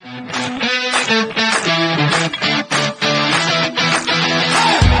What's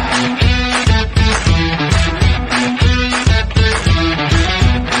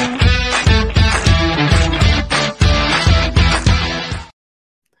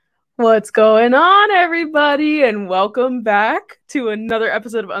going on, everybody, and welcome back to another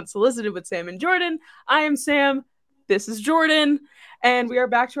episode of Unsolicited with Sam and Jordan. I am Sam, this is Jordan, and we are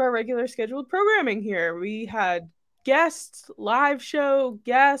back to our regular scheduled programming here. We had guests, live show,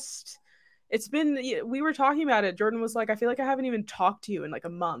 guest. We were talking about it. Jordan was like, I feel like I haven't even talked to you in like a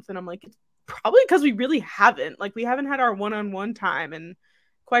month, and I'm like, it's probably because we really haven't. Like, we haven't had our one-on-one time in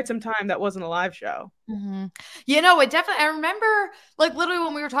quite some time that wasn't a live show. Mm-hmm. You know, it definitely, I remember like literally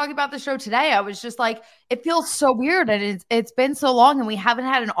when we were talking about the show today, I was just like, it feels so weird and it's been so long and we haven't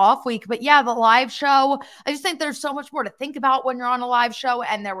had an off week. But yeah, the live show, I just think there's so much more to think about when you're on a live show.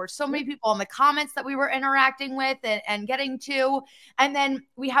 And there were so many people in the comments that we were interacting with and getting to. And then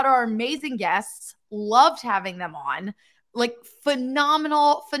we had our amazing guests, loved having them on. Like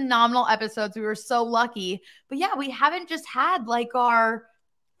phenomenal episodes. We were so lucky. But yeah, we haven't just had like our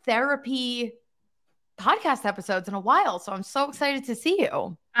therapy podcast episodes in a while, so I'm so excited to see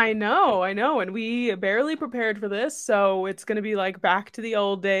you. I know, and we barely prepared for this, so it's gonna be like back to the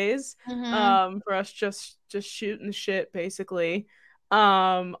old days. For us just shooting the shit basically.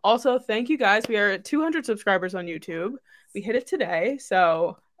 Also, thank you guys. We are at 200 subscribers on YouTube. We hit it today,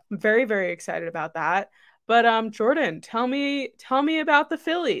 so I'm very, very excited about that. But Jordan, tell me about the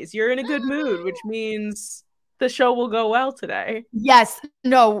Phillies. You're in a good mood, which means the show will go well today. Yes.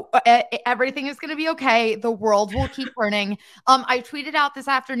 No, everything is going to be okay. The world will keep burning. I tweeted out this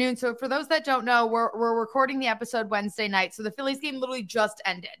afternoon. So for those that don't know, we're recording the episode Wednesday night. So the Phillies game literally just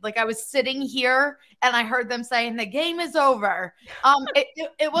ended. Like I was sitting here and I heard them saying the game is over.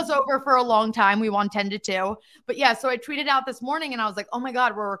 It was over for a long time. We won 10-2. But yeah, so I tweeted out this morning and I was like, oh my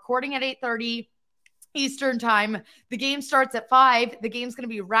God, we're recording at 8:30 Eastern time. The game starts at 5. The game's going to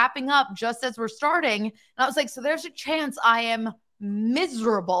be wrapping up just as we're starting. And I was like, so there's a chance I am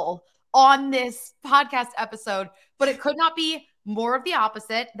miserable on this podcast episode, but it could not be more of the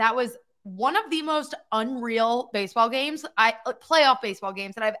opposite. That was one of the most unreal baseball games, playoff baseball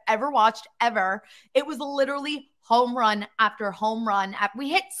games that I've ever watched ever. It was literally home run after home run.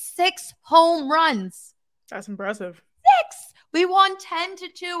 We hit 6 home runs. That's impressive. 6. We won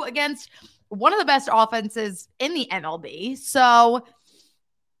 10-2 against one of the best offenses in the MLB. So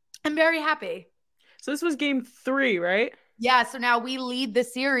I'm very happy. So this was game 3, right? Yeah. So now we lead the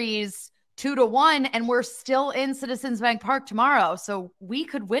series 2-1 and we're still in Citizens Bank Park tomorrow. So we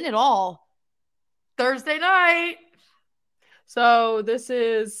could win it all Thursday night. So this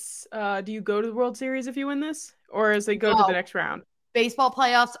is, do you go to the World Series if you win this? Or is it go to the next round? Baseball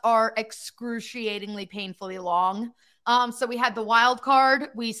playoffs are excruciatingly painfully long. So we had the wild card.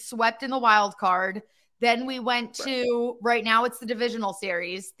 We swept in the wild card. Then we went to, right now it's the divisional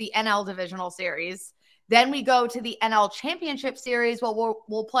series, the NL divisional series. Then we go to the NL championship series. Well,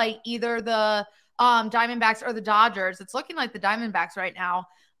 we'll play either the Diamondbacks or the Dodgers. It's looking like the Diamondbacks right now.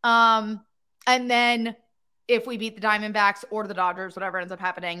 And then if we beat the Diamondbacks or the Dodgers, whatever ends up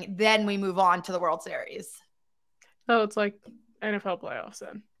happening, then we move on to the World Series. Oh, it's like NFL playoffs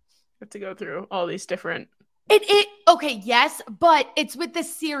then. You have to go through all these different. Okay, yes, but it's with the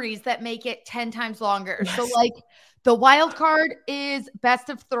series that make it 10 times longer. Yes. So like the wild card is best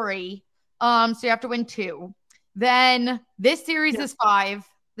of 3. So you have to win 2. Then this series is 5.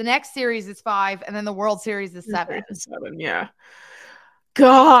 The next series is 5, and then the World Series is 7. 7, yeah.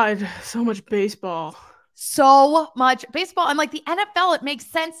 God, so much baseball. So much baseball. And like the NFL, it makes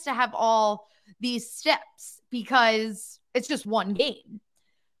sense to have all these steps because it's just one game.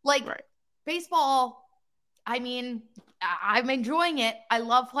 Like baseball, I mean, I'm enjoying it. I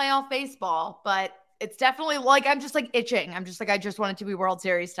love playoff baseball, but it's definitely like, I'm just like itching. I'm just like, I just want it to be World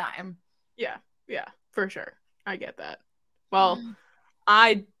Series time. Yeah, for sure. I get that. Well,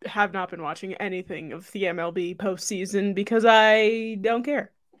 I have not been watching anything of the MLB postseason because I don't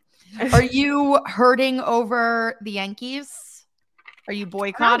care. Are you hurting over the Yankees? Are you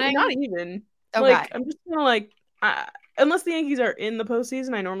boycotting? Not even. Okay. Like, I'm just kind of like, unless the Yankees are in the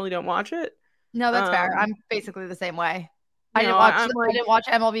postseason, I normally don't watch it. No, that's fair. I'm basically the same way. I didn't watch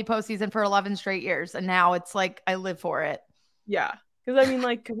MLB postseason for 11 straight years, and now it's like I live for it. Yeah, because I mean,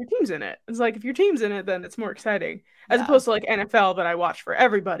 like, your team's in it. It's like if your team's in it, then it's more exciting, as opposed to like NFL that I watch for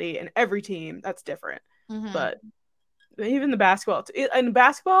everybody and every team. That's different. But even the basketball, in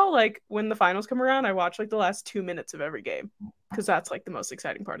basketball, like when the finals come around, I watch like the last 2 minutes of every game because that's like the most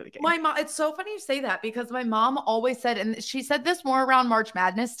exciting part of the game. My mom, it's so funny you say that because my mom always said, and she said this more around March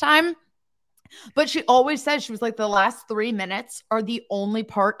Madness time. But she always says, she was like, the last 3 minutes are the only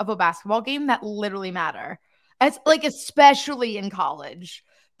part of a basketball game that literally matter. It's like, especially in college.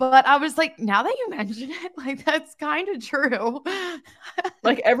 But I was like, now that you mention it, like, that's kind of true.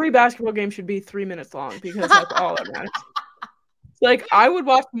 Like, every basketball game should be 3 minutes long because that's all that matters. Like, I would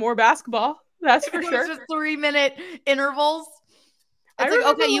watch more basketball. That's for sure. Just 3-minute intervals. It's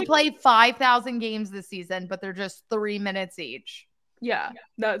like, okay, you play 5,000 games this season, but they're just 3 minutes each. Yeah.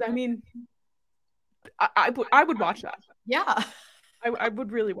 No, I mean, I would watch that. Yeah. I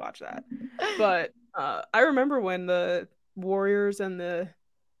would really watch that. But I remember when the Warriors and the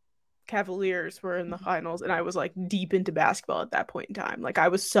Cavaliers were in the finals, and I was like deep into basketball at that point in time. Like, I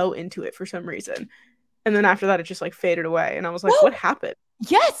was so into it for some reason. And then after that, it just like faded away. And I was like, what happened?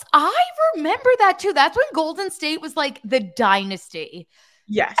 Yes, I remember that too. That's when Golden State was like the dynasty.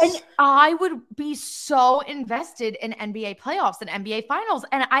 Yes. And I would be so invested in NBA playoffs and NBA finals.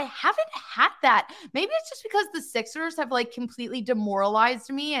 And I haven't had that. Maybe it's just because the Sixers have like completely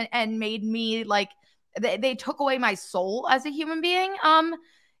demoralized me and made me like, they took away my soul as a human being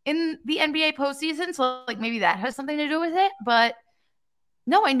in the NBA postseason. So like maybe that has something to do with it. But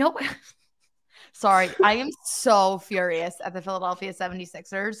no, I know. Sorry, I am so furious at the Philadelphia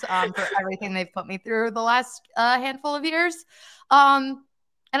 76ers for everything they've put me through the last handful of years. And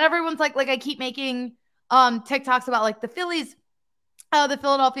everyone's like I keep making TikToks about like the Phillies, the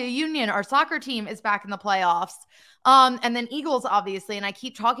Philadelphia Union, our soccer team is back in the playoffs. And then Eagles, obviously. And I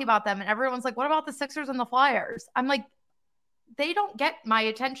keep talking about them. And everyone's like, what about the Sixers and the Flyers? I'm like, they don't get my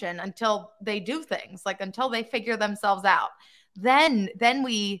attention until they do things, like until they figure themselves out. Then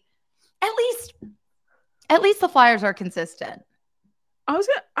we, at least the Flyers are consistent. I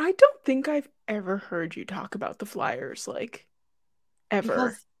don't think I've ever heard you talk about the Flyers, like, ever.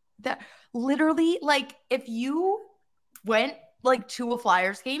 Because that literally, like, if you went like to a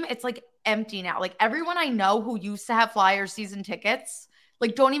Flyers game, it's like empty now. Like, everyone I know who used to have Flyers season tickets,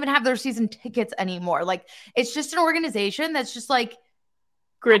 like, don't even have their season tickets anymore. Like, it's just an organization that's just like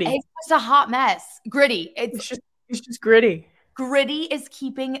gritty. It's just a hot mess. Gritty. It's just gritty. Gritty is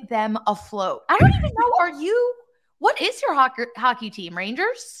keeping them afloat. I don't even know. What is your hockey team?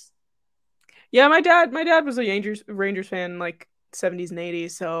 Rangers? Yeah, my dad was a Rangers fan, like 70s and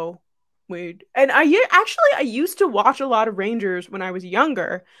 80s. So I used to watch a lot of Rangers when I was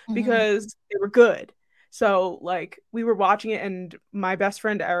younger because they were good. So like we were watching it, and my best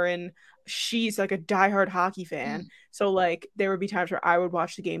friend Erin, she's like a diehard hockey fan. So like there would be times where I would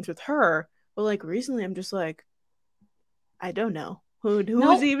watch the games with her. But like recently, I'm just like, I don't know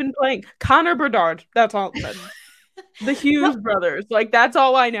who's even playing. Connor Bedard. That's all. The Hughes brothers. Like, that's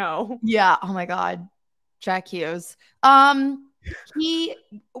all I know. Yeah. Oh my God. Jack Hughes. You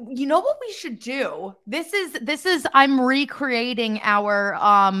know what we should do? This is I'm recreating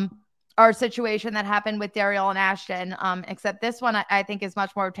our situation that happened with Darielle and Ashton. Except this one I think is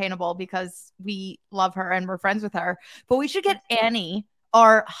much more obtainable because we love her and we're friends with her. But we should get Annie,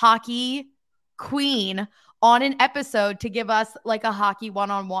 our hockey queen, on an episode to give us like a hockey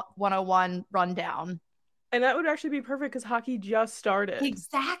 101 rundown. And that would actually be perfect because hockey just started.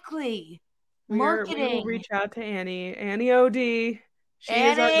 Exactly. Marketing. We will reach out to Annie. Annie OD. She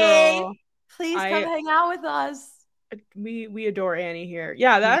Annie, is our girl. Please come hang out with us. We adore Annie here.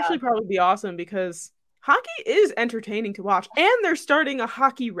 Yeah, that actually probably be awesome because hockey is entertaining to watch. And they're starting a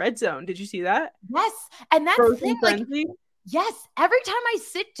hockey red zone. Did you see that? Yes. And that's the thing, like, yes, every time I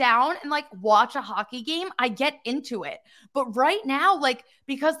sit down and like watch a hockey game, I get into it. But right now, like,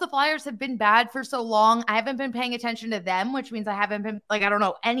 because the Flyers have been bad for so long, I haven't been paying attention to them, which means I haven't been like, I don't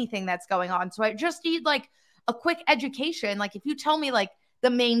know anything that's going on. So I just need like a quick education. Like, if you tell me like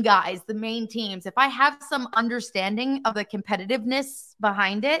the main guys, the main teams, if I have some understanding of the competitiveness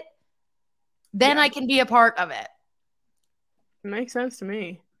behind it, then I can be a part of it. It makes sense to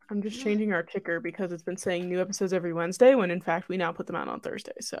me. I'm just changing our ticker because it's been saying new episodes every Wednesday when in fact we now put them out on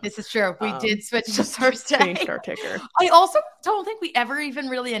Thursday. So this is true. We did switch to Thursday. Changed our ticker. I also don't think we ever even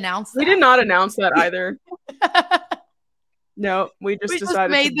really announced that. We did not announce that either. No, we just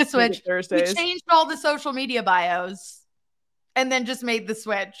made the switch. Thursdays. We changed all the social media bios and then just made the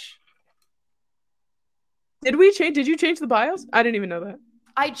switch. Did you change the bios? I didn't even know that.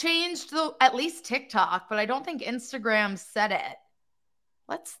 I changed at least TikTok, but I don't think Instagram said it.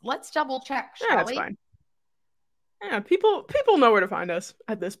 Let's double check, shall we? That's fine. Yeah, people know where to find us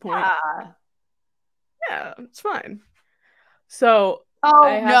at this point. Yeah, it's fine. So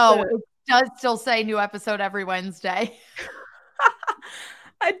it does still say new episode every Wednesday.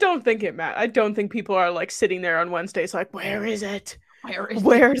 I don't think it matters. I don't think people are like sitting there on Wednesdays like, where is it?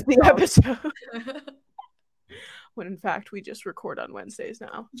 Where's the episode? when in fact we just record on Wednesdays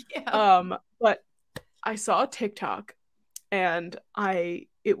now. Yeah. But I saw a TikTok, and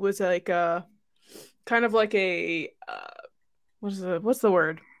it was like a kind of like a what's the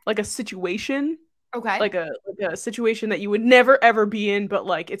word? Like a situation, Okay. like a situation that you would never ever be in, but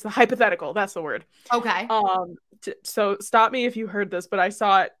like it's a hypothetical. That's the word. Okay. So stop me if you heard this, but I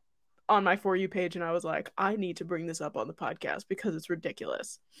saw it on my For You page, and I was like, I need to bring this up on the podcast because it's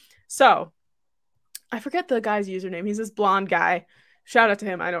ridiculous. So I forget the guy's username. He's this blonde guy. Shout out to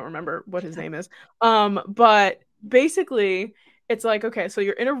him. I don't remember what his name is. But basically, it's like, okay, so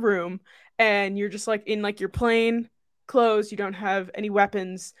you're in a room and you're just like in like your plain clothes. You don't have any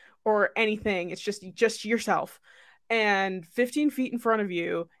weapons or anything. It's just yourself. And 15 feet in front of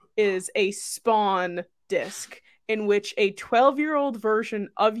you is a spawn disc in which a 12-year-old version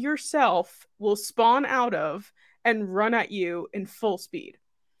of yourself will spawn out of and run at you in full speed.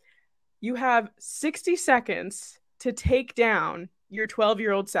 You have 60 seconds to take down your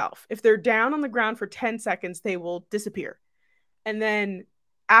 12-year-old self. If they're down on the ground for 10 seconds, they will disappear. And then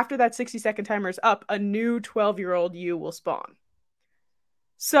after that 60-second timer is up, a new 12-year-old you will spawn.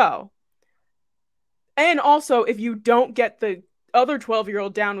 So, and also, if you don't get the other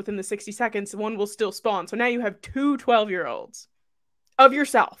 12-year-old down within the 60 seconds, one will still spawn. So now you have two 12-year-olds of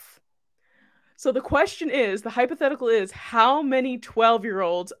yourself. So the question is, the hypothetical is, how many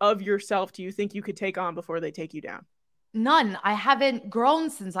 12-year-olds of yourself do you think you could take on before they take you down? None. I haven't grown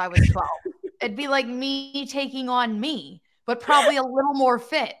since I was 12. It'd be like me taking on me, but probably a little more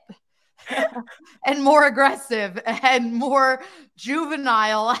fit and more aggressive and more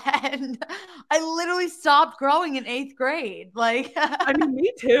juvenile. And I literally stopped growing in 8th grade. Like, I mean,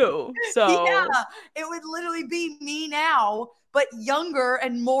 me too. So yeah, it would literally be me now, but younger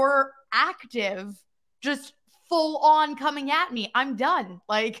and more active, just full on coming at me. I'm done.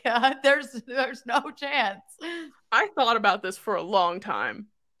 Like, there's no chance. I thought about this for a long time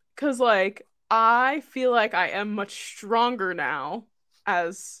because, like, I feel like I am much stronger now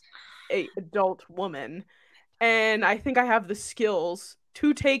as a adult woman, and I think I have the skills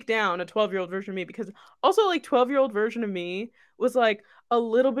to take down a 12-year-old version of me, because also, like, 12-year-old version of me was like a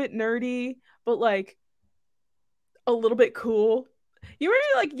little bit nerdy, but like a little bit cool. You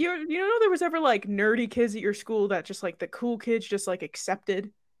remember, like, you know, there was ever like nerdy kids at your school that just like the cool kids just like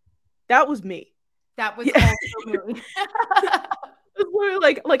accepted? That was me. That was Yeah. also me.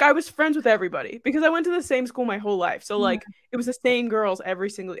 Like I was friends with everybody because I went to the same school my whole life. So like it was the same girls every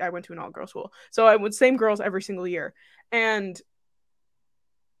single. I went to an all-girls school, so I went same girls every single year. And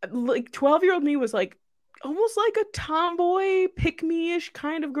like 12-year-old me was like almost like a tomboy, pick me-ish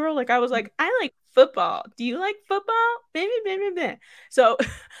kind of girl. Like I was like, I like football. Do you like football? Baby, baby, baby. So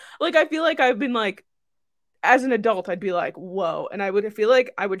like I feel like I've been like, as an adult, I'd be like, whoa. And I would feel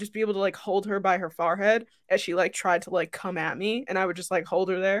like I would just be able to like hold her by her forehead as she like tried to like come at me, and I would just like hold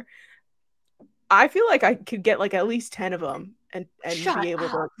her there. I feel like I could get like at least 10 of them and Shut be able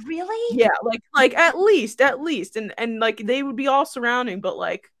up. to. Really? Yeah, like at least and like they would be all surrounding, but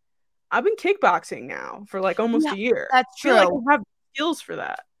like I've been kickboxing now for like almost Yeah, a year. that's I feel like true. I have skills for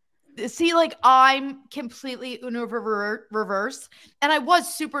that. See, like I'm completely Uno reverse, and I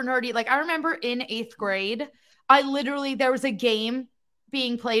was super nerdy. Like I remember in 8th grade, I literally there was a game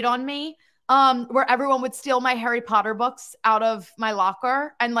being played on me, where everyone would steal my Harry Potter books out of my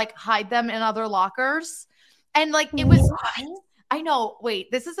locker and like hide them in other lockers, and like it was. I know. Wait,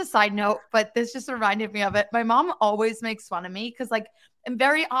 this is a side note, but this just reminded me of it. My mom always makes fun of me because like I'm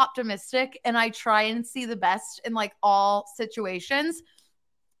very optimistic and I try and see the best in like all situations.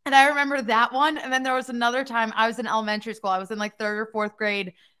 And I remember that one. And then there was another time I was in elementary school. I was in like 3rd or 4th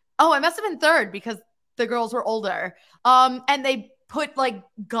grade. Oh, I must have been 3rd because the girls were older. And they put like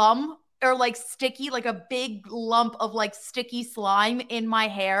gum or like sticky, like a big lump of like sticky slime in my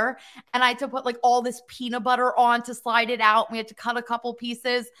hair. And I had to put like all this peanut butter on to slide it out. We had to cut a couple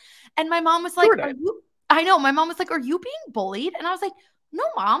pieces. And my mom was like, I know. My mom was like, are you being bullied? And I was like, no,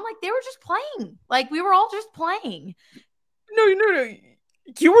 mom, like they were just playing. Like we were all just playing. No.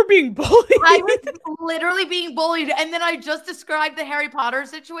 You were being bullied. I was literally being bullied. And then I just described the Harry Potter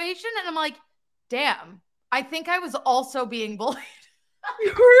situation. And I'm like, damn, I think I was also being bullied.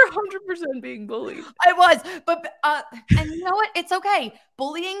 You were 100% being bullied. I was. But, and you know what? It's okay.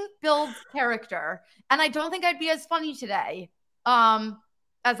 Bullying builds character. And I don't think I'd be as funny today as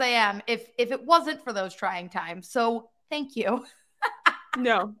I am if it wasn't for those trying times. So thank you.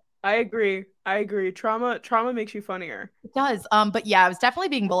 No, I agree. Trauma makes you funnier. It does. But yeah, I was definitely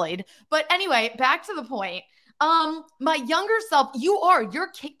being bullied. But anyway, back to the point. My younger self,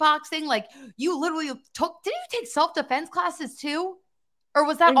 you're kickboxing. Like you literally did you take self-defense classes too? Or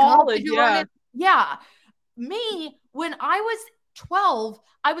was that in all? college? Yeah. Yeah. me, when I was 12,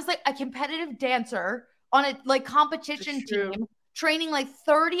 I was like a competitive dancer on a like competition team, training like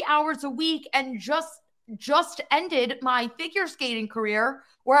 30 hours a week, and just ended my figure skating career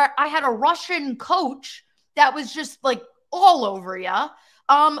where I had a Russian coach that was just like all over you.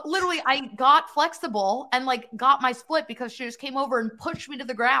 Literally, I got flexible and like got my split because she just came over and pushed me to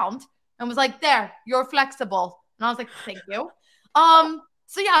the ground and was like, "There, you're flexible." And I was like, "Thank you."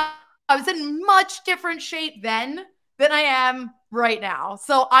 So yeah, I was in much different shape then than I am right now.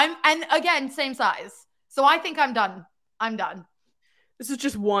 So and again, same size. So I think I'm done. I'm done. This is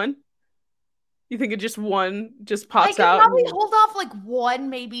just one. You think it just one just I pops could out? probably hold off like one,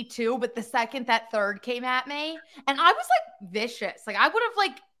 maybe two, but the second that third came at me, and I was like vicious. Like I would have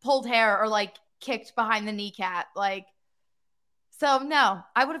like pulled hair or like kicked behind the kneecap. Like, so no,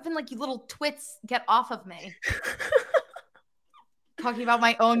 I would have been like, you little twits, get off of me. Talking about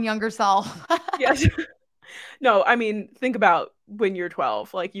my own younger self. Yes. No, I mean, think about when you're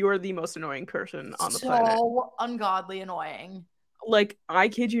 12. Like, you are the most annoying person on the planet. So ungodly annoying. Like, I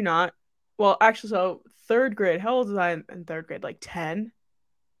kid you not. Well, actually, so third grade. How old was I in third grade? Like 10,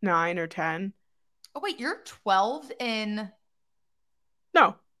 9 or 10? Oh, wait, you're 12 in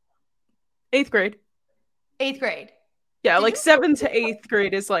No, eighth grade. eighth grade. Yeah, Did like you? 7th to 8th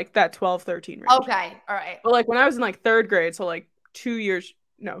grade is like that 12, 13 range. Okay. All right. But like when I was in like third grade, so like 2 years,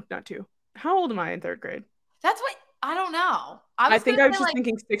 no, not two. How old am I in third grade? That's what I don't know. I I was think going to I was say just like,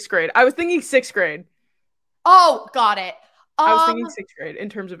 thinking sixth grade. I was thinking sixth grade. oh, got it. I was Um, thinking sixth grade in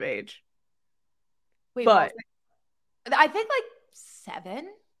terms of age. wait, what was But it? I think like 7,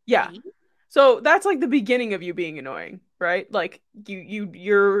 yeah. 8. So that's like the beginning of you being annoying, right? Like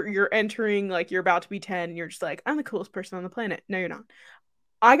you're entering like you're about to be 10 and you're just like, I'm the coolest person on the planet. No, you're not.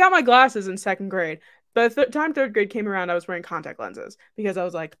 I got my glasses in second grade. But the time third grade came around, I was wearing contact lenses because I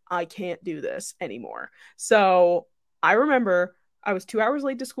was like, I can't do this anymore. So I remember I was 2 hours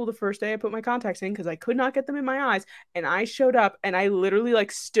late to school the first day I put my contacts in because I could not get them in my eyes. And I showed up and I literally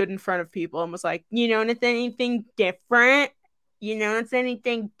like stood in front of people and was like, you notice anything different? You notice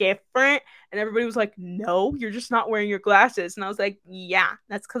anything different? And everybody was like, no, you're just not wearing your glasses. And I was like, yeah,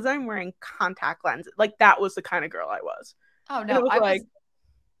 that's because I'm wearing contact lenses. Like that was the kind of girl I was. Oh And it no, was like,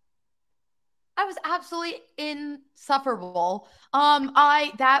 I was absolutely insufferable.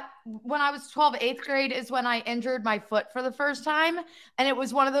 I that when I was 12, eighth grade is when I injured my foot for the first time. And it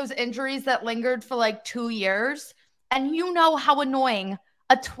was one of those injuries that lingered for like 2 years. And you know how annoying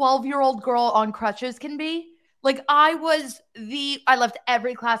a 12-year-old girl on crutches can be. Like I left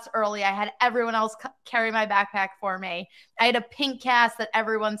every class early. I had everyone else carry my backpack for me. I had a pink cast that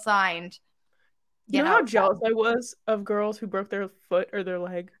everyone signed. you You know know, how jealous I was of girls who broke their foot or their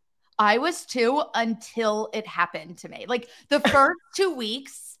leg? I was too until it happened to me. Like the first 2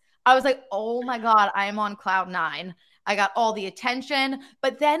 weeks, I was like, oh my God, I am on cloud nine. I got all the attention.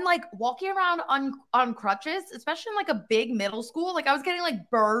 But then like walking around on crutches, especially in like a big middle school, like I was getting like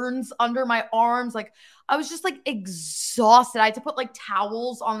burns under my arms. Like I was just like exhausted. I had to put like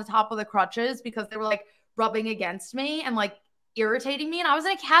towels on the top of the crutches because they were like rubbing against me and like irritating me. And I was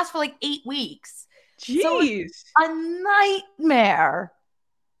in a cast for like 8 weeks. So it Jeez. was a nightmare.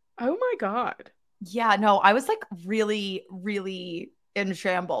 Oh my God. Yeah, no, I was like really, really in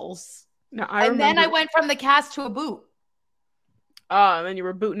shambles. No, I And then I remember. went from the cast to a boot. And then you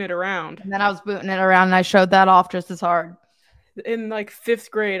were booting it around. And then I was booting it around and I showed that off just as hard. In like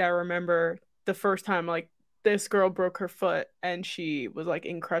fifth grade, I remember the first time like this girl broke her foot and she was like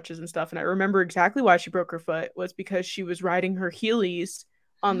in crutches and stuff. And I remember exactly why she broke her foot was because she was riding her Heelys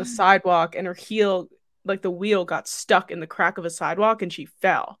on the sidewalk and her heel, like the wheel got stuck in the crack of a sidewalk and she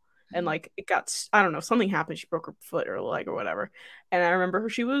fell. And like it got, I don't know, something happened. She broke her foot or leg or whatever. And I remember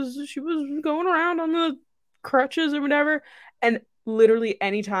she was going around on the crutches or whatever. And literally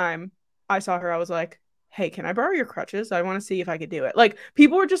anytime I saw her, I was like, hey, can I borrow your crutches? I want to see if I could do it. Like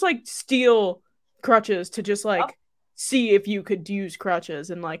people would just like steal crutches to just like see if you could use crutches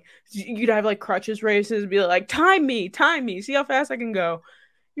and like you'd have like crutches races be like time me, see how fast I can go.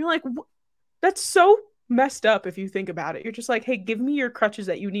 You're like that's so messed up if you think about it. You're just like, hey, give me your crutches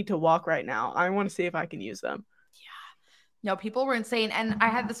that you need to walk right now. I want to see if I can use them. No, people were insane. And I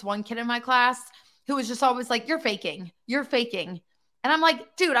had this one kid in my class who was just always like, you're faking. You're faking. And I'm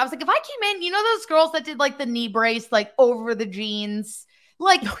like, dude, I was like, if I came in, you know, those girls that did like the knee brace, like over the jeans,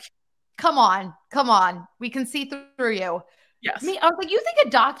 like, come on, come on. We can see through you. Yes. Me, I was like, you think a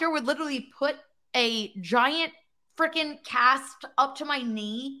doctor would literally put a giant freaking cast up to my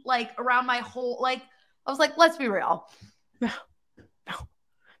knee, like around my whole, like, I was like, let's be real. No, no.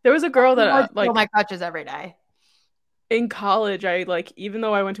 There was a girl that I like my crutches every day. in college, I like, even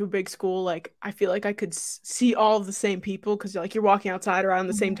though I went to a big school, like I feel like I could see all of the same people because like you're walking outside around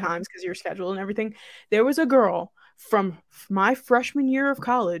the same Mhm. times because you're scheduled and everything. There was a girl from my freshman year of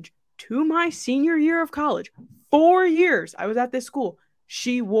college to my senior year of college, 4 years I was at this school.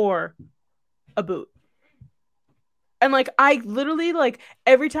 She wore a boot. And like I literally like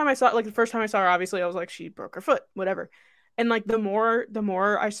every time I saw like the first time I saw her, obviously I was like, she broke her foot, whatever. And like the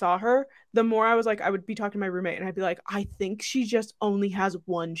more I saw her, the more I was like, I would be talking to my roommate and I'd be like, I think she just only has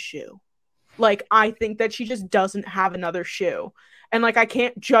one shoe. Like I think that she just doesn't have another shoe. And like I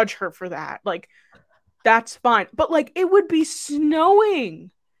can't judge her for that. Like that's fine. But like it would be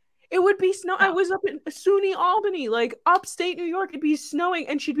snowing. It would be snow. I No. was up in SUNY Albany, like upstate New York. It'd be snowing,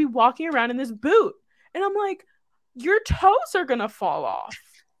 and she'd be walking around in this boot. And I'm like, your toes are gonna fall off.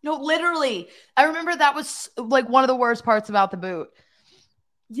 No, literally. I remember that was like one of the worst parts about the boot.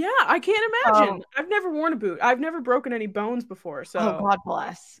 Yeah, I can't Oh, imagine. I've never worn a boot. I've never broken any bones before, oh, so God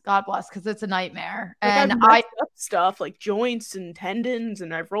bless. God bless, because it's a nightmare. like I've And I messed up stuff like joints and tendons,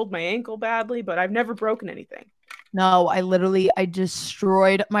 and I've rolled my ankle badly, but I've never broken anything. No, I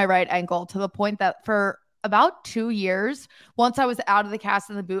destroyed my right ankle to the point that for about 2 years, once I was out of the cast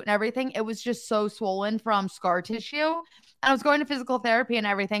and the boot and everything, it was just so swollen from scar tissue. And I was going to physical therapy and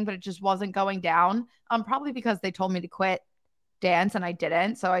everything, but it just wasn't going down. Probably because they told me to quit dance and I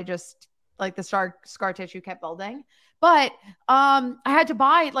didn't. So I just like the scar tissue kept building. But I had to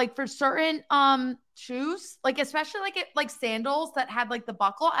buy like for certain shoes, like especially like sandals that had like the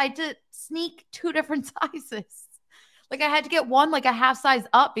buckle, I had to sneak two different sizes. Like I had to get one like a half size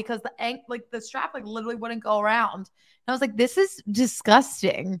up because like the strap like literally wouldn't go around. And I was like, this is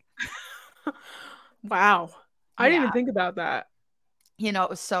disgusting. Wow. I didn't even Yeah. think about that. It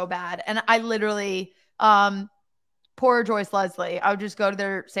was so bad. And I literally poor Joyce Leslie, I would just go to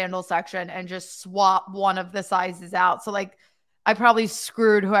their sandal section and just swap one of the sizes out. So like I probably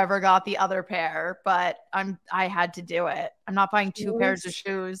screwed whoever got the other pair, but I had to do it. I'm not buying two pairs of Joyce,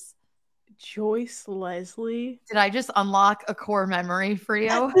 shoes. Joyce Leslie. Did I just unlock a core memory for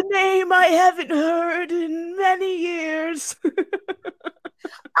That's you? the name I haven't heard in many years.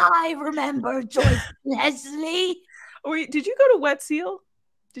 I remember Joyce Leslie. Wait, did you go to Wet Seal?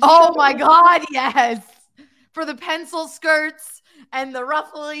 Did you shop Oh at my Wet Seal? God, yes. For the pencil skirts and the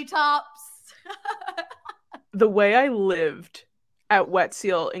ruffly tops. The way I lived at Wet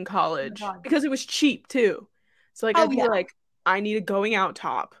Seal in Oh my college God. because it was cheap too. So like Oh I'd be yeah. like, I need a going out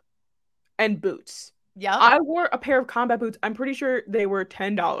top and boots. Yep. I wore a pair of combat boots. I'm pretty sure they were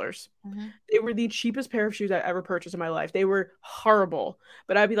 $10. Mhm. They were the cheapest pair of shoes I ever purchased in my life. They were horrible.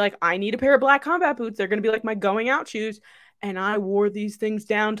 But I'd be like, I need a pair of black combat boots. They're gonna be like my going out shoes. And I wore these things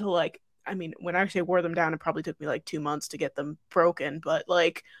down to like, I mean, when I say wore them down, it probably took me like 2 months to get them broken. But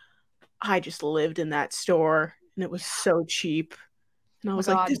like I just lived in that store and it was so cheap. And I Oh my was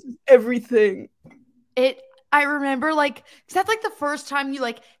like, God. this is everything. It I remember like because that's like the first time you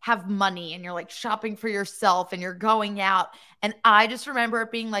like have money and you're like shopping for yourself and you're going out. And I just remember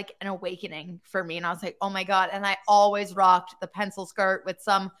it being like an awakening for me. And I was like, oh my God. And I always rocked the pencil skirt with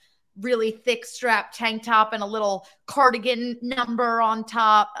some really thick strap tank top and a little cardigan number on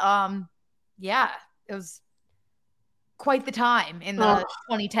top. Yeah, it was quite the time in Oh, the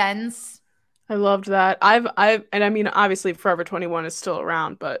 2010s. I loved that. And I mean, obviously, Forever 21 is still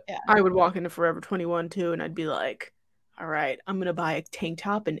around, but Yeah. I would walk into Forever 21 too, and I'd be like, all right, I'm gonna buy a tank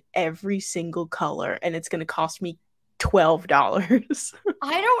top in every single color, and it's gonna cost me $12.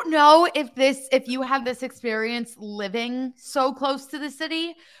 I don't know if you had this experience living so close to the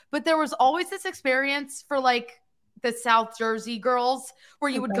city, but there was always this experience for like the South Jersey girls where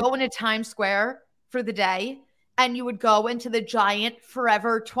you would Okay. go into Times Square for the day and you would go into the giant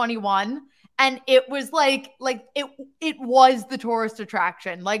Forever 21 and it was like it was the tourist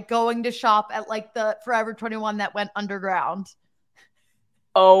attraction, like going to shop at like the Forever 21 that went underground.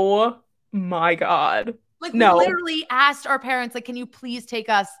 Oh my God. Like we No, literally asked our parents, like, can you please take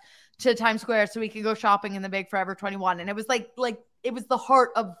us to Times Square so we could go shopping in the big Forever 21? And it was like it was the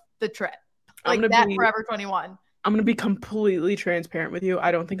heart of the trip. I'm Like gonna that be Forever 21. I'm gonna be completely transparent with you.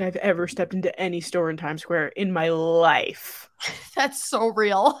 I don't think I've ever stepped into any store in Times Square in my life. That's so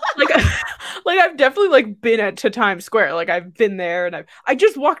real. Like, like I've definitely like been to Times Square. Like I've been there, and I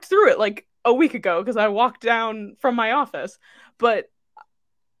just walked through it like a week ago because I walked down from my office. But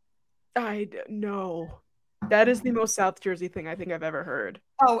I no, that is the most South Jersey thing I think I've ever heard.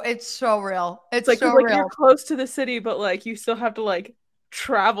 Oh, it's so real. It's It's like 'cause, so like you're real. close to the city, but like you still have to like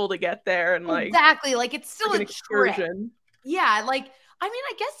travel to get there, and like Exactly. Like it's still like an a trip. excursion. Yeah. Like, I mean,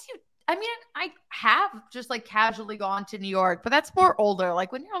 I mean, I have just like casually gone to New York, but that's more older.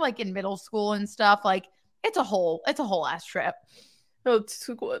 Like when you're like in middle school and stuff, like it's a whole ass trip. No,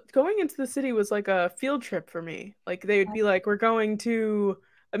 going into the city was like a field trip for me. Like they would be like, "We're going to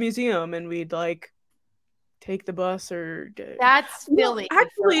a museum," and we'd like take the bus or. That's Well, Philly for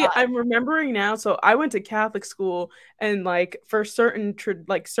actually, us. I'm remembering now. So I went to Catholic school, and like for certain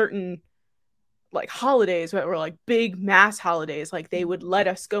like holidays that were like big mass holidays, like they would let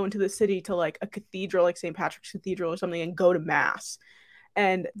us go into the city to like a cathedral, like St. Patrick's Cathedral or something, and go to mass.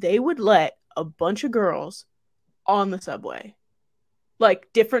 And they would let a bunch of girls on the subway,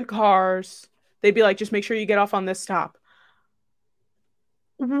 like different cars. They'd be like, just make sure you get off on this stop.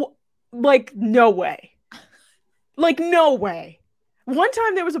 Like, no way. Like, no way. One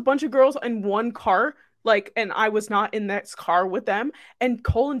time there was a bunch of girls in one car, like, and I was not in this car with them. And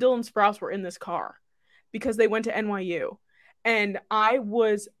Cole and Dylan Sprouse were in this car because they went to NYU. And I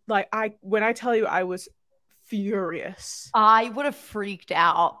was like, when I tell you, I was furious. I would have freaked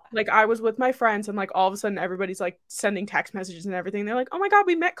out. Like, I was with my friends, and like all of a sudden, everybody's like sending text messages and everything. They're like, "Oh my god,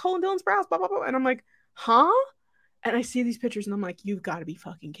 we met Cole and Dylan Sprouse," blah blah blah. And I'm like, "Huh?" And I see these pictures, and I'm like, "You've got to be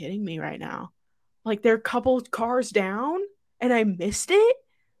fucking kidding me right now!" Like they're a couple cars down, and I missed it.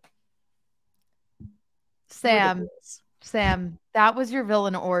 Sam, that was your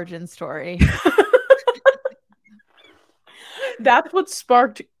villain origin story. That's what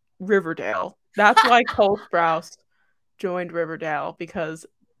sparked Riverdale. That's why Cole Sprouse joined Riverdale, because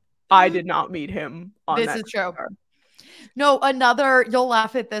I did not meet him on This that is true. car. No, you'll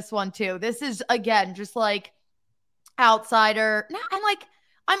laugh at this one too. This is again just like outsider. No,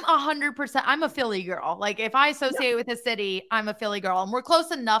 I'm 100%. I'm a Philly girl. Like if I associate with a city, I'm a Philly girl, and we're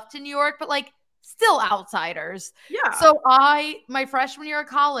close enough to New York, but like still outsiders. Yeah. So my freshman year of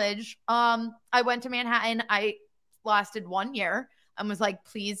college, I went to Manhattan. I lasted 1 year and was like,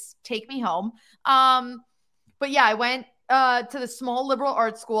 please take me home. But yeah, I went to the small liberal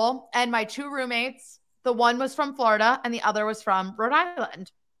arts school, and my two roommates, the one was from Florida and the other was from Rhode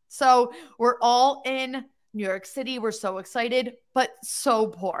Island. So we're all in New York City. We're so excited, but so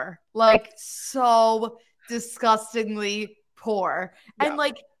poor, like so disgustingly poor. Yeah. And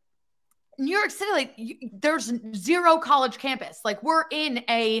like New York City, like there's zero college campus. Like we're in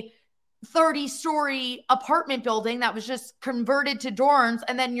a 30-story apartment building that was just converted to dorms,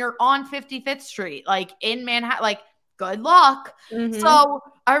 and then you're on 55th Street, like in Manhattan. Like good luck. Mm-hmm. So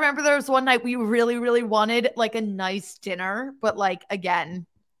I remember there was one night we really, really wanted like a nice dinner, but like again,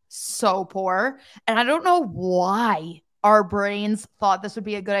 so poor. And I don't know why our brains thought this would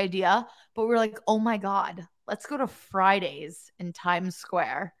be a good idea, but we were like, oh my God, let's go to Fridays in Times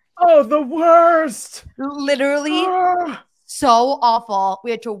Square. Oh, the worst. Literally so awful.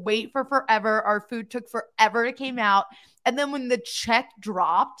 We had to wait for forever. Our food took forever to come out. And then when the check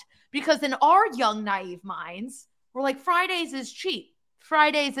dropped, because in our young, naive minds, we're like, Fridays is cheap.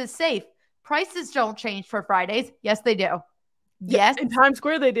 Fridays is safe. Prices don't change for Fridays. Yes, they do. Yes. In Times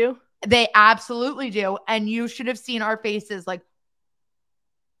Square, they do. They absolutely do. And you should have seen our faces. Like,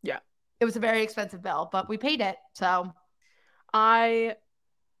 yeah, it was a very expensive bill, but we paid it. So I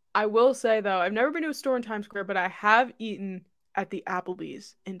will say, though, I've never been to a store in Times Square, but I have eaten at the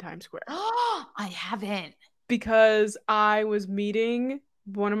Applebee's in Times Square. I haven't. Because I was meeting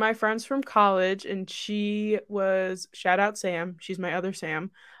one of my friends from college, and she was, shout out Sam, she's my other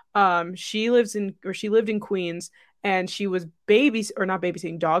Sam. She lived in Queens, and she was not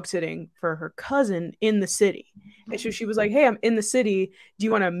babysitting, dog sitting for her cousin in the city. And so she was like, hey, I'm in the city. Do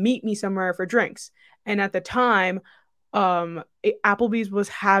you want to meet me somewhere for drinks? And at the time, Applebee's was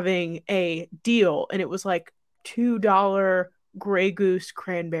having a deal, and it was like $2 Grey Goose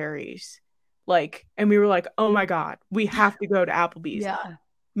cranberries. Like, and we were like, oh my God, we have to go to Applebee's. Yeah.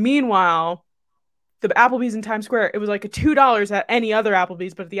 Meanwhile, the Applebee's in Times Square, it was like $2 at any other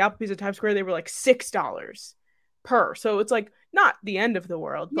Applebee's, but at the Applebee's in Times Square, they were like $6 per. So it's like not the end of the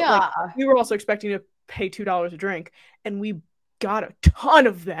world. But like, we were also expecting to pay $2 a drink, and we got a ton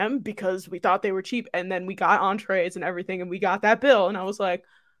of them because we thought they were cheap. And then we got entrees and everything, and we got that bill, and I was like,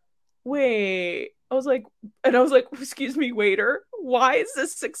 wait. I was like, excuse me, waiter, why is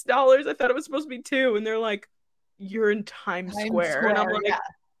this $6? I thought it was supposed to be $2. And they're like, you're in Times Square. And I'm like,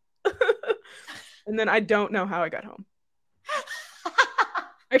 yeah. And then I don't know how I got home.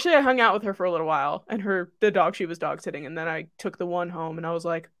 Actually, I hung out with her for a little while, and the dog she was dog sitting, and then I took the one home, and I was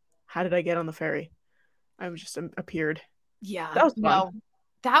like, how did I get on the ferry? I just appeared. Yeah. That was fun. No,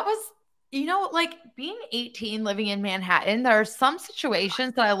 that was, like being 18, living in Manhattan, there are some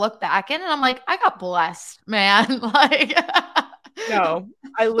situations that I look back in and I'm like, I got blessed, man. Like, no,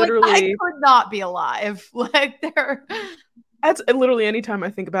 I literally I could not be alive. Like, that's literally anytime I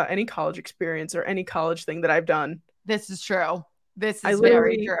think about any college experience or any college thing that I've done. This is true. This is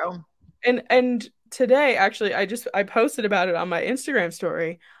very true. And today, actually, I posted about it on my Instagram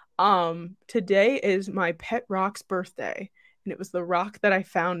story. Today is my pet rock's birthday, and it was the rock that I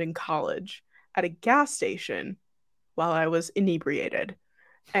found in college at a gas station while I was inebriated.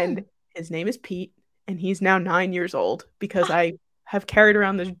 And his name is Pete, and he's now 9 years old because I have carried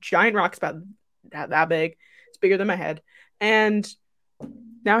around this giant rock. It's about that big. It's bigger than my head. And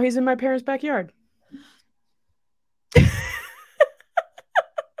now he's in my parents' backyard.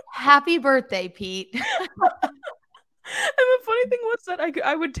 Happy birthday, Pete. And the funny thing was that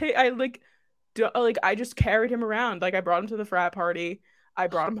I would take I like I just carried him around. Like I brought him to the frat party. I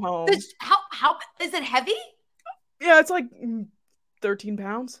brought him home. How is it heavy? Yeah, it's like 13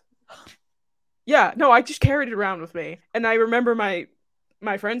 pounds. Yeah, no, I just carried it around with me. And I remember my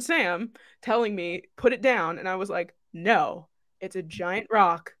friend Sam telling me, put it down. And I was like, no, it's a giant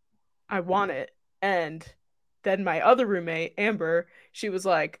rock. I want it. And then my other roommate, Amber, she was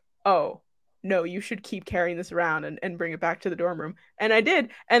like, oh, no, you should keep carrying this around and bring it back to the dorm room. And I did.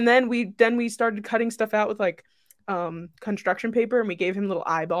 And then we started cutting stuff out with like construction paper, and we gave him little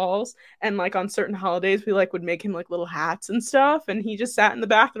eyeballs, and like on certain holidays we like would make him like little hats and stuff, and he just sat in the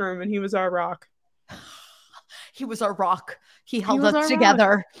bathroom and he was our rock. He was our rock. He He held was us our together.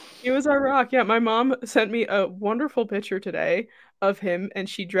 rock. He was our rock. Yeah, my mom sent me a wonderful picture today of him, and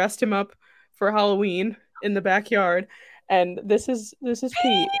she dressed him up for Halloween in the backyard. And this is Pete.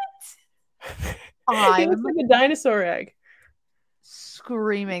 He looks I'm like a dinosaur egg.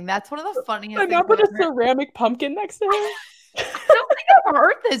 screaming. That's one of the funniest My things mom put I've a ever heard. ceramic pumpkin next to him. I don't think I've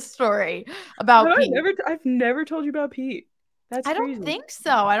heard this story about No, Pete. I've never told you about Pete. That's I crazy. don't think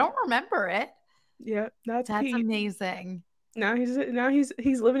so. I don't remember it. Yeah, that's That's Pete. amazing. Now he's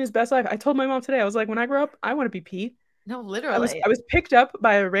living his best life. I told my mom today. I was like, when I grow up, I want to be Pete. No, I was literally. I was picked up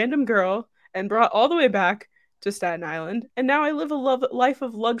by a random girl and brought all the way back to Staten Island, and now I live a life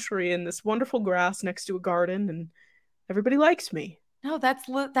of luxury in this wonderful grass next to a garden, and everybody likes me. No,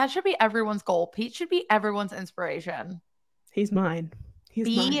 that should be everyone's goal. Pete should be everyone's inspiration. He's mine. He's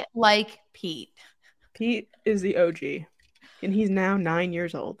mine. Be like Pete. Pete is the OG, and he's now 9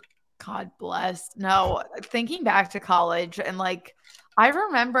 years old. God bless. No, thinking back to college and like I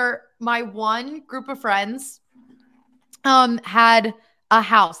remember my one group of friends had a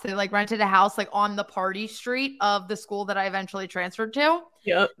house. They like rented a house like on the party street of the school that I eventually transferred to.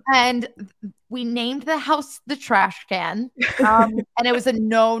 Yep. And we named the house the Trash Can. And it was a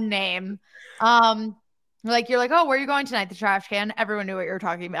no name. Like you're like, oh, where are you going tonight? The Trash Can. Everyone knew what you were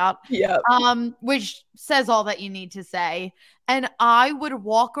talking about. Yeah. Which says all that you need to say. And I would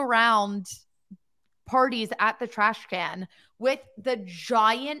walk around parties at the Trash Can with the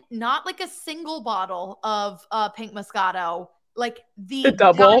giant, not like a single bottle of Pink Moscato, like the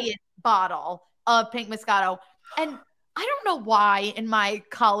double giant bottle of Pink Moscato. And I don't know why in my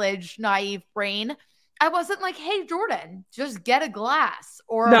college naive brain, I wasn't like, hey, Jordan, just get a glass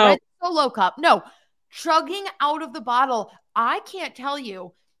or a red Solo cup. No, chugging out of the bottle. I can't tell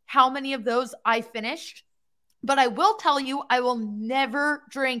you how many of those I finished, but I will tell you, I will never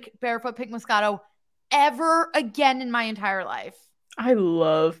drink Barefoot Pink Moscato ever again in my entire life. I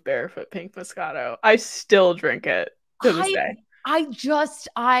love Barefoot Pink Moscato. I still drink it to this day.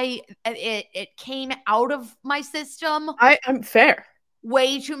 It came out of my system. I'm fair.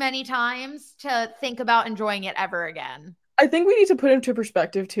 Way too many times to think about enjoying it ever again. I think we need to put into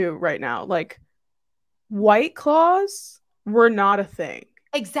perspective too right now. Like White Claws were not a thing.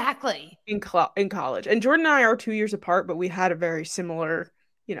 Exactly. In college. And Jordan and I are 2 years apart, but we had a very similar,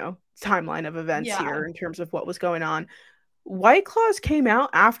 timeline of events here in terms of what was going on. White Claws came out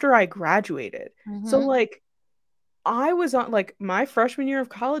after I graduated. Mm-hmm. So like I was on like my freshman year of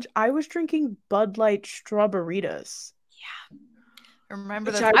college, I was drinking Bud Light Strawberritas. Yeah. I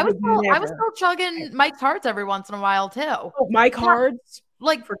remember this. I was still chugging Mike's Hards every once in a while too. Oh, Mike Hards?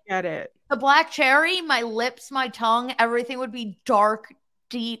 Like forget it. The black cherry, my lips, my tongue, everything would be dark,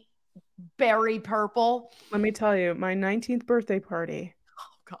 deep, berry purple. Let me tell you, my 19th birthday party.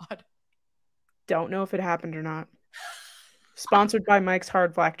 Oh God. Don't know if it happened or not. Sponsored by Mike's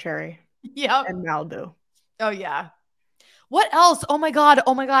Hard Black Cherry. Yep. And Malibu. Oh yeah. What else? Oh my God.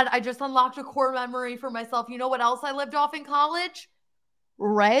 I just unlocked a core memory for myself. You know what else I lived off in college?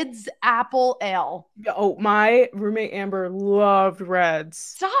 Red's Apple Ale. Oh, my roommate Amber loved Reds.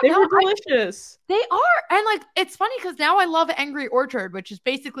 Stop. They were delicious. They are. And like, it's funny because now I love Angry Orchard, which is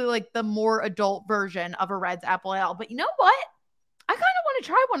basically like the more adult version of a Red's Apple Ale. But you know what? I kind of want to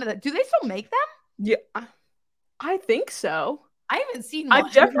try one of them. Do they still make them? Yeah, I think so. I haven't seen one.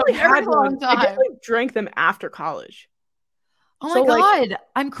 I've definitely had one. I definitely drank them after college. Oh my God.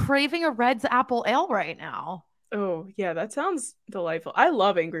 I'm craving a Red's Apple Ale right now. Oh, yeah, that sounds delightful. I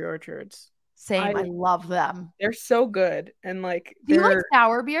love Angry Orchards. Same. I love them. They're so good. And like Do you like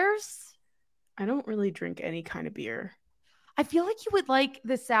sour beers? I don't really drink any kind of beer. I feel like you would like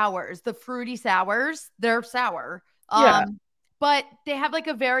the sours, the fruity sours. They're sour. Yeah. But they have like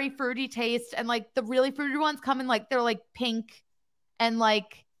a very fruity taste, and like the really fruity ones come in like they're like pink and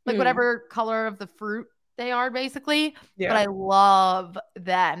like whatever color of the fruit they are, basically. Yeah. But I love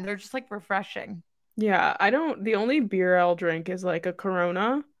them. They're just like refreshing. Yeah. The only beer I'll drink is like a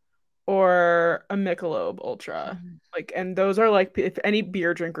Corona or a Michelob Ultra. Like, and those are like, if any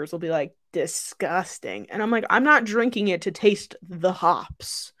beer drinkers will be like, disgusting. And I'm like, I'm not drinking it to taste the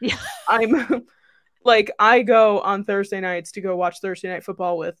hops. Yeah. I'm like, I go on Thursday nights to go watch Thursday Night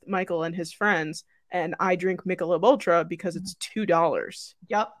Football with Michael and his friends, and I drink Michelob Ultra because it's $2.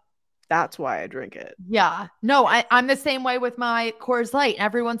 Yep. That's why I drink it. Yeah. No, I'm the same way with my Coors Light. And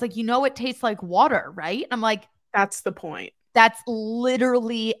everyone's like, it tastes like water, right? And I'm like, that's the point. That's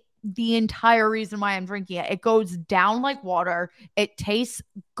literally the entire reason why I'm drinking it. It goes down like water. It tastes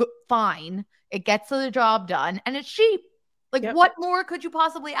fine. It gets the job done, and it's cheap. Like, what more could you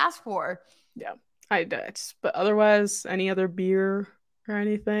possibly ask for? Yeah, but otherwise, any other beer or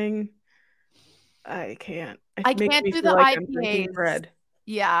anything, I can't. I can't do the IPAs.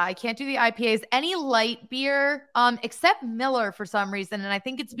 Yeah, I can't do the IPAs. Any light beer, except Miller for some reason, and I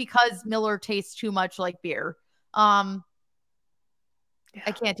think it's because Miller tastes too much like beer.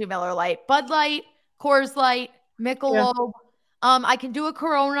 I can't do Miller Lite. Bud Light, Coors Light, Michelob. I can do a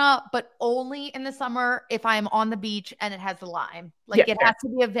Corona, but only in the summer if I'm on the beach and it has the lime. Like, it has to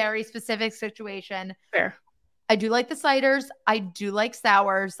be a very specific situation. Fair. I do like the ciders. I do like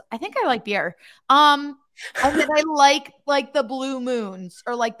sours. I think I like beer. And then I like the Blue Moons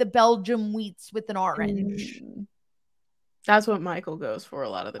or like the Belgium wheats with an orange. That's what Michael goes for a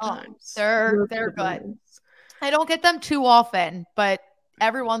lot of the times. They're good. I don't get them too often, but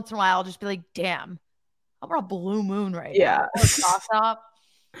every once in a while I'll just be like, damn, how about a Blue Moon right now? Shock top.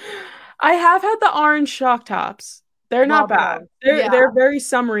 I have had the orange shock tops. They're not bad. They're very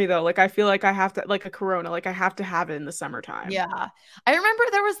summery though. Like, I feel like I have to, like a Corona, like I have to have it in the summertime. Yeah. I remember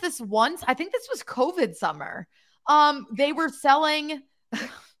there was this once, I think this was COVID summer. They were selling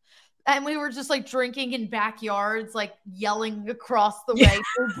and we were just like drinking in backyards, like yelling across the way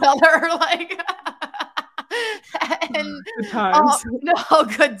to each other, like and good times.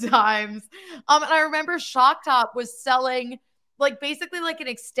 Good times. And I remember Shock Top was selling like basically like an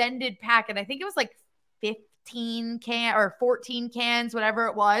extended packet. I think it was like 15 can or 14 cans, whatever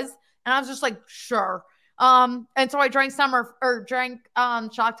it was. And I was just like, sure. And so I drank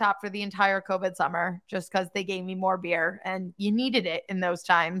Shock Top for the entire COVID summer just because they gave me more beer and you needed it in those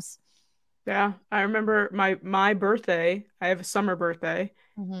times. Yeah, I remember my birthday. I have a summer birthday.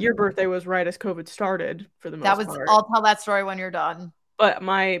 Your birthday was right as COVID started for the most part. I'll tell that story when you're done. But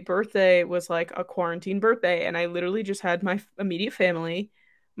my birthday was like a quarantine birthday, and I literally just had my immediate family.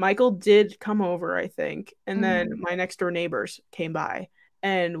 Michael did come over, I think, and then my next door neighbors came by,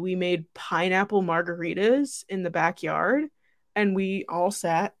 and we made pineapple margaritas in the backyard, and we all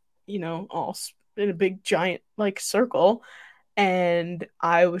sat, all in a big giant like circle. And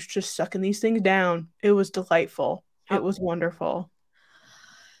I was just sucking these things down. It was delightful. It was wonderful.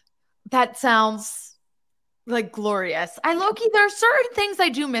 That sounds like glorious. There are certain things I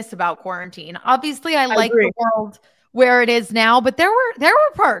do miss about quarantine. Obviously, I like the world where it is now, but there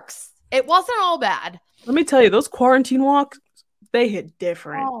were perks. It wasn't all bad. Let me tell you, those quarantine walks, they hit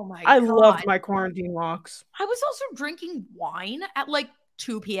different. Oh my God. I loved my quarantine walks. I was also drinking wine at like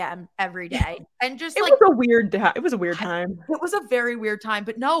 2 p.m. every day. And just it was a weird time. It was a weird time. It was a very weird time.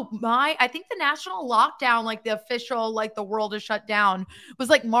 But no, I think the national lockdown, like the official, like the world is shut down, was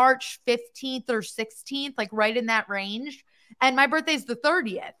like March 15th or 16th, like right in that range. And my birthday's the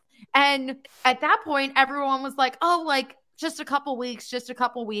 30th. And at that point, everyone was like, oh, like just a couple weeks.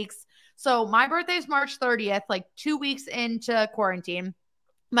 So my birthday is March 30th, like 2 weeks into quarantine.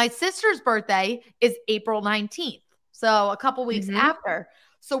 My sister's birthday is April 19th. So a couple weeks after.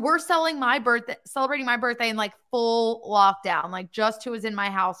 So we're celebrating my birthday in like full lockdown, like just who was in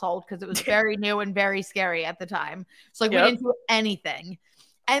my household because it was very new and very scary at the time. So like we didn't do anything.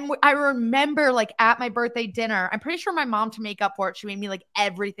 And I remember like at my birthday dinner, I'm pretty sure my mom, to make up for it, she made me like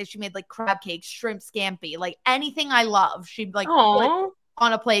everything. She made like crab cakes, shrimp scampi, like anything I love. She'd like put it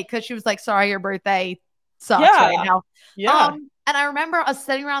on a plate because she was like, sorry, your birthday sucks right now. Yeah. And I remember us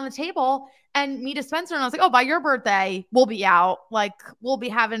sitting around the table and me to Spencer, and I was like, oh, by your birthday, we'll be out. Like, we'll be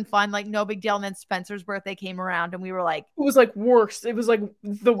having fun. Like, no big deal. And then Spencer's birthday came around and we were like, it was like worse. It was like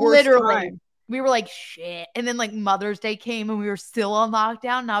the worst time. We were like, shit. And then like Mother's Day came and we were still on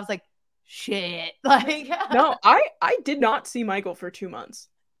lockdown. And I was like, shit. Like, no, I did not see Michael for 2 months.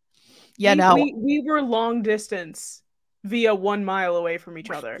 Yeah, no. We were long distance via 1 mile away from each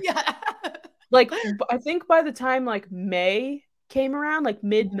other. Yeah. Like I think by the time like May came around, like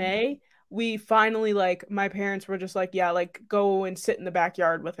mid-May, we finally like my parents were just like, yeah, like go and sit in the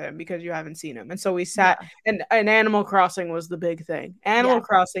backyard with him because you haven't seen him. And so we Yeah. sat and Animal Crossing was the big thing. Animal Yeah.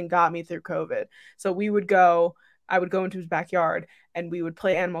 Crossing got me through COVID. So I would go into his backyard and we would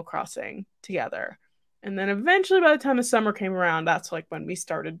play Animal Crossing together. And then eventually by the time the summer came around, that's like when we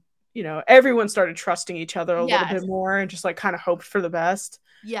started, everyone started trusting each other a little Yes. bit more and just like kind of hoped for the best.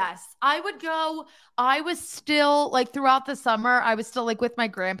 Yes, I would go. I was still like throughout the summer, I was still like with my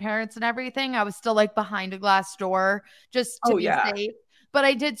grandparents and everything. I was still like behind a glass door just to Oh be yeah. safe. But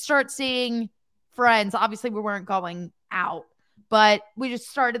I did start seeing friends. Obviously, we weren't going out, but we just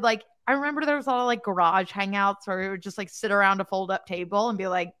started like, I remember there was a lot of like garage hangouts where we would just like sit around a fold up table and be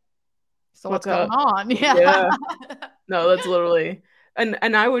like, so what's What's going up? on? Yeah. Yeah. No, that's literally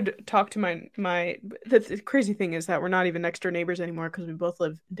and I would talk to my the crazy thing is that we're not even next door neighbors anymore because we both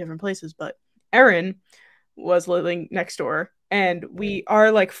live in different places, but Erin was living next door and we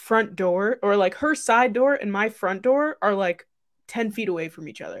our like front door or like her side door and my front door are like 10 feet away from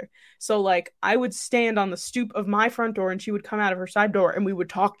each other. So like I would stand on the stoop of my front door and she would come out of her side door and we would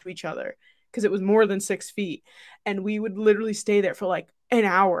talk to each other because it was more than 6 feet. And we would literally stay there for like an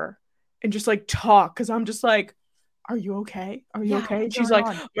hour and just like talk because I'm just like, are you okay? Are you Yeah. okay? And What's she's going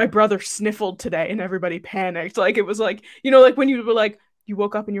like, on? my brother sniffled today and everybody panicked. Like it was like, like when you were like, you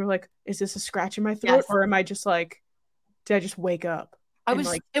woke up and you were like, is this a scratch in my throat? Yes. Or am I just like, did I just wake up? And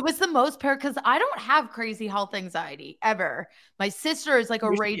like, It was the most because I don't have crazy health anxiety ever. My sister is like a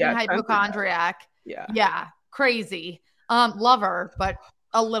raging yeah, hypochondriac. yeah. Yeah, crazy. Love her, but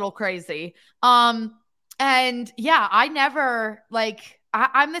a little crazy. And yeah, I never like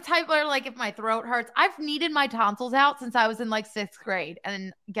I'm the type where like if my throat hurts, I've needed my tonsils out since I was in like 6th grade.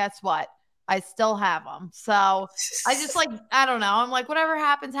 And guess what? I still have them. So I just like, I don't know. I'm like, whatever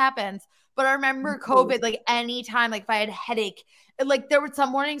happens, happens. But I remember COVID, like anytime, like if I had a headache, like there were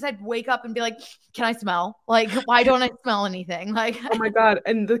some mornings I'd wake up and be like, can I smell? Like, why don't I smell anything? Like, Oh my God.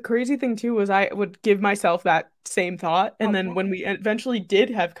 And the crazy thing too was I would give myself that same thought. And then when we eventually did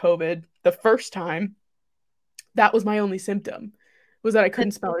have COVID the first time, that was my only symptom was that I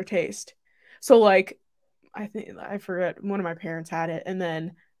couldn't smell or taste. So like I think I forget one of my parents had it and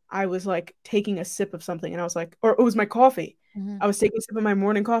then I was like taking a sip of something and I was like or it was my coffee. I was taking a sip of my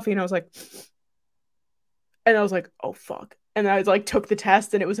morning coffee and I was like, oh fuck. And I like took the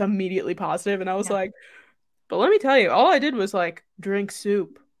test and it was immediately positive and I was like, but let me tell you, all I did was like drink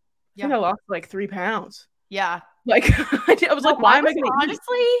soup. I think I lost like 3 pounds. Yeah. Like I was like, why am I gonna eat?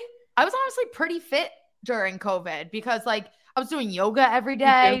 I was honestly pretty fit during COVID because like I was doing yoga every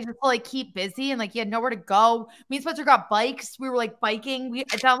day just to like keep busy and like you had nowhere to go. Me and Spencer got bikes. We were like biking.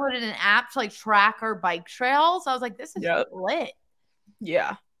 I downloaded an app to like track our bike trails. I was like, this is lit.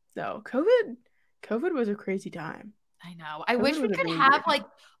 Yeah. No, COVID was a crazy time. I know. I wish we could have like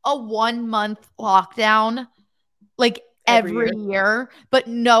a 1-month lockdown like every year, but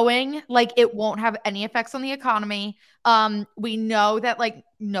knowing like it won't have any effects on the economy. We know that like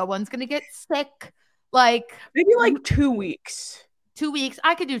no one's gonna get sick. Like maybe like 2 weeks. 2 weeks.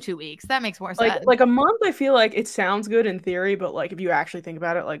 I could do 2 weeks. That makes more sense. Like a month, I feel like it sounds good in theory, but like if you actually think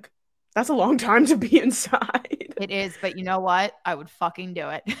about it, like that's a long time to be inside. It is, but you know what? I would fucking do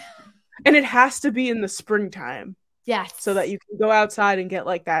it. And it has to be in the springtime. Yes. So that you can go outside and get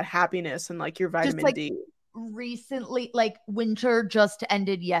like that happiness and like your vitamin just, like, D. Recently, like winter just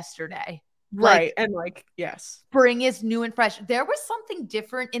ended yesterday. Right. Like, and like, yes. Spring is new and fresh. There was something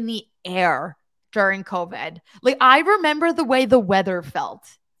different in the air during COVID. Like I remember the way the weather felt.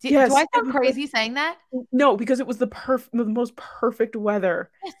 Do I sound crazy saying that? No, because it was the most perfect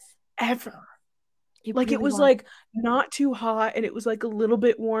weather ever. It was like not too hot and it was like a little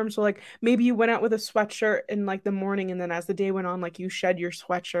bit warm. So like maybe you went out with a sweatshirt in like the morning and then as the day went on, like you shed your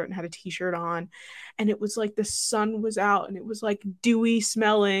sweatshirt and had a t-shirt on. And it was like the sun was out and it was like dewy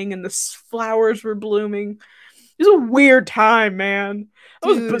smelling and the flowers were blooming. It was a weird time, man. It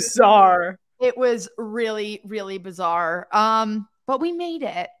was bizarre. It was really, really bizarre. But we made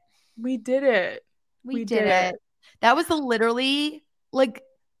it. We did it. We did it. That was literally like,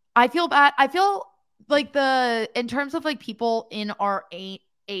 I feel bad. I feel like in terms of like people in our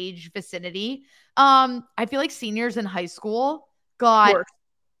age vicinity, I feel like seniors in high school got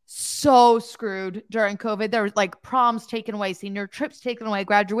so screwed during COVID. There was like proms taken away, senior trips taken away,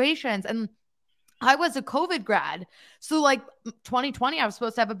 graduations. And I was a COVID grad. So like 2020, I was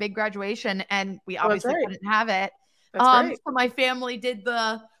supposed to have a big graduation and we obviously couldn't have it. So my family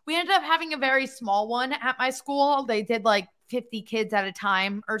we ended up having a very small one at my school. They did like 50 kids at a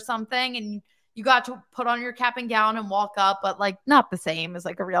time or something. And you got to put on your cap and gown and walk up, but like not the same as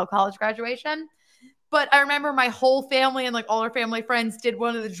like a real college graduation. But I remember my whole family and like all our family friends did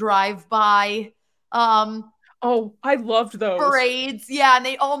one of the drive-by Oh, I loved those parades. Yeah. And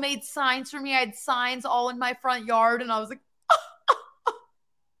they all made signs for me. I had signs all in my front yard. And I was like,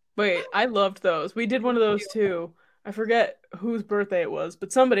 Wait, I loved those. We did one of those too. I forget whose birthday it was,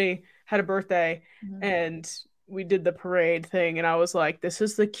 but somebody had a birthday and we did the parade thing. And I was like, this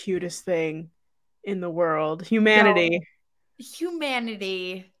is the cutest thing in the world. Humanity.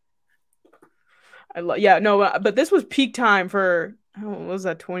 Humanity. Yeah, no, but this was peak time for, what was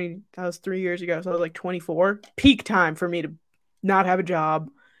that, that was 3 years ago. So I was like 24. Peak time for me to not have a job,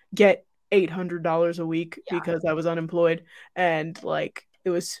 get $800 a week because I was unemployed. And like, it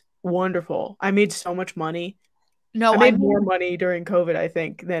was wonderful. I made so much money. No, I made more money during COVID, I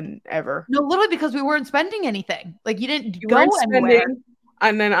think, than ever. No, literally because we weren't spending anything. Like you didn't go anywhere.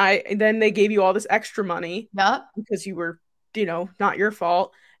 And then they gave you all this extra money. Yeah. Because you were, not your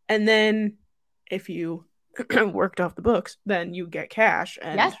fault. And then if you worked off the books, then you get cash.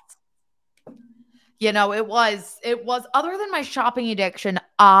 And yes. It was other than my shopping addiction,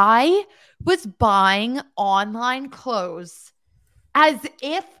 I was buying online clothes as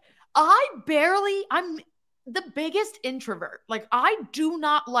if I'm the biggest introvert. Like I do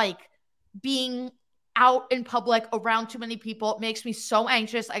not like being out in public around too many people. It makes me so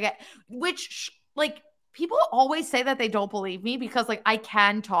anxious. People always say that they don't believe me because like I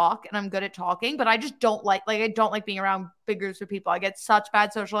can talk and I'm good at talking, but I just don't like I don't like being around big groups of people. I get such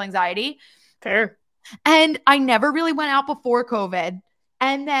bad social anxiety. Fair. And I never really went out before COVID.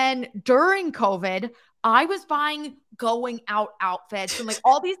 And then during COVID, I was buying going out outfits and like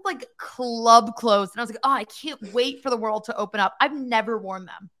all these like club clothes. And I was like, oh, I can't wait for the world to open up. I've never worn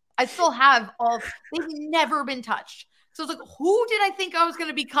them. I still have they've never been touched. So I was like, who did I think I was going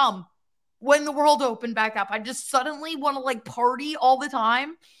to become when the world opened back up? I just suddenly want to like party all the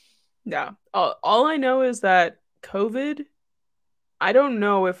time. Yeah. All I know is that COVID, I don't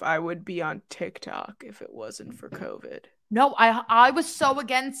know if I would be on TikTok if it wasn't for COVID. No, I was so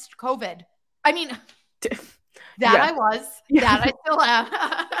against COVID. I mean, I was. That I still am.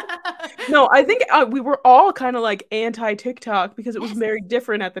 No, I think we were all kind of like anti-TikTok because it was very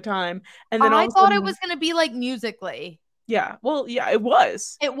different at the time. And then I thought it was going to be like Musical.ly. Yeah. Well, yeah, it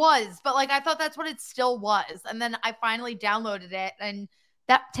was. It was. But like, I thought that's what it still was. And then I finally downloaded it. And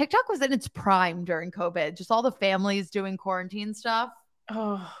that TikTok was in its prime during COVID. Just all the families doing quarantine stuff.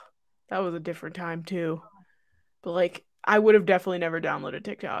 Oh, that was a different time too. But like, I would have definitely never downloaded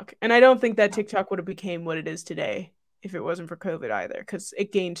TikTok. And I don't think that TikTok would have became what it is today if it wasn't for COVID either, because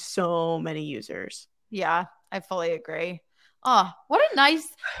it gained so many users. Yeah, I fully agree. Oh, this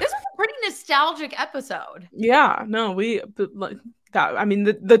was a pretty nostalgic episode. Yeah, no, the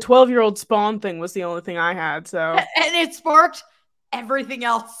 12-year-old Spawn thing was the only thing I had. So, and it sparked everything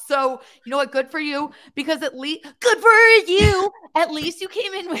else. So, you know what? Good for you, because at least you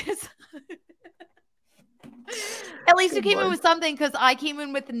came in with at least you came in with something, because I came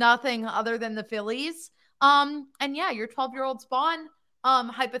in with nothing other than the Phillies. And yeah, your 12-year-old Spawn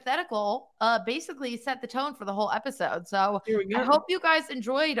hypothetical basically set the tone for the whole episode. So I hope you guys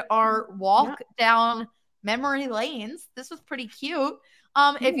enjoyed our walk down memory lanes. This was pretty cute.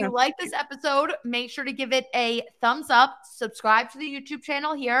 If you like this episode, make sure to give it a thumbs up, subscribe to the YouTube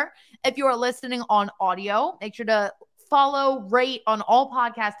channel here. If you are listening on audio, make sure to follow, rate on all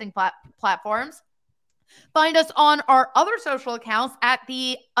podcasting platforms. Find us on our other social accounts at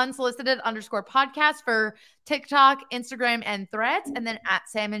the unsolicited_podcast for TikTok, Instagram, and Threads, and then at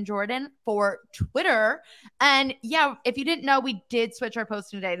Sam and Jordan for Twitter. And yeah, if you didn't know, we did switch our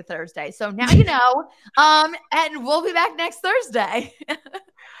posting day to Thursday. So now you know. And we'll be back next Thursday.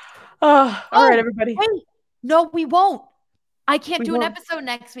 All right, everybody. Wait, no, we won't. I can't do an episode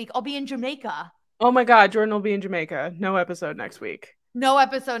next week. I'll be in Jamaica. Oh my God, Jordan will be in Jamaica. No episode next week.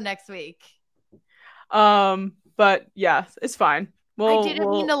 But yeah, it's fine. I didn't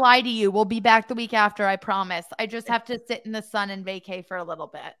mean to lie to you. We'll be back the week after, I promise. I just have to sit in the sun and vacay for a little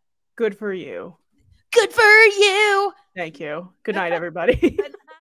bit. Good for you. Good for you. Thank you. Good night, everybody.